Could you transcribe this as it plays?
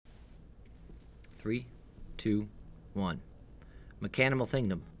3, 2, 1. Mechanimal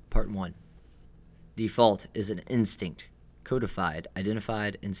Thingdom, Part 1. Default is an instinct, codified,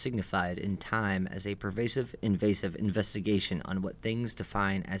 identified, and signified in time as a pervasive, invasive investigation on what things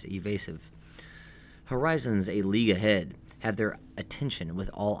define as evasive. Horizons a league ahead have their attention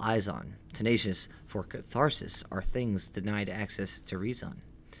with all eyes on. Tenacious for catharsis are things denied access to reason.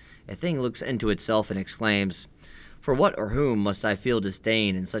 A thing looks into itself and exclaims, "For what or whom must I feel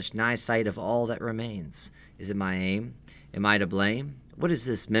disdain in such nigh sight of all that remains? Is it my aim? Am I to blame? What is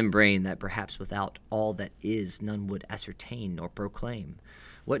this membrane that perhaps without all that is none would ascertain nor proclaim?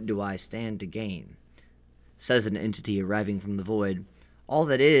 What do I stand to gain?" Says an entity arriving from the void, "All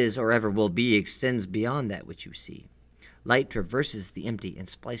that is or ever will be extends beyond that which you see." Light traverses the empty and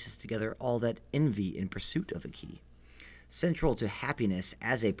splices together all that envy in pursuit of a key. Central to happiness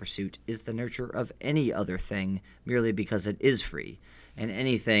as a pursuit is the nurture of any other thing merely because it is free, and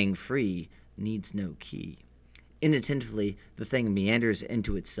anything free needs no key. Inattentively, the thing meanders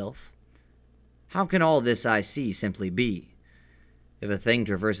into itself. How can all this I see simply be? If a thing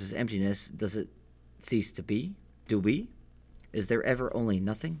traverses emptiness, does it cease to be? Do we? Is there ever only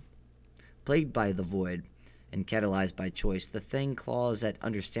nothing? Plagued by the void and catalyzed by choice, the thing claws at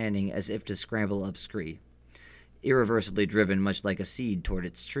understanding as if to scramble up scree. Irreversibly driven, much like a seed toward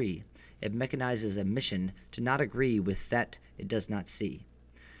its tree, it mechanizes a mission to not agree with that it does not see.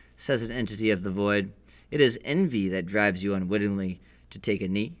 Says an entity of the void, "It is envy that drives you unwittingly to take a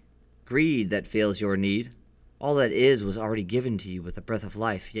knee, greed that fails your need. All that is was already given to you with the breath of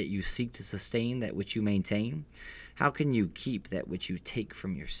life, yet you seek to sustain that which you maintain. How can you keep that which you take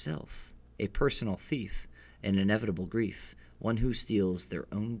from yourself? A personal thief, an inevitable grief, one who steals their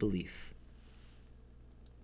own belief."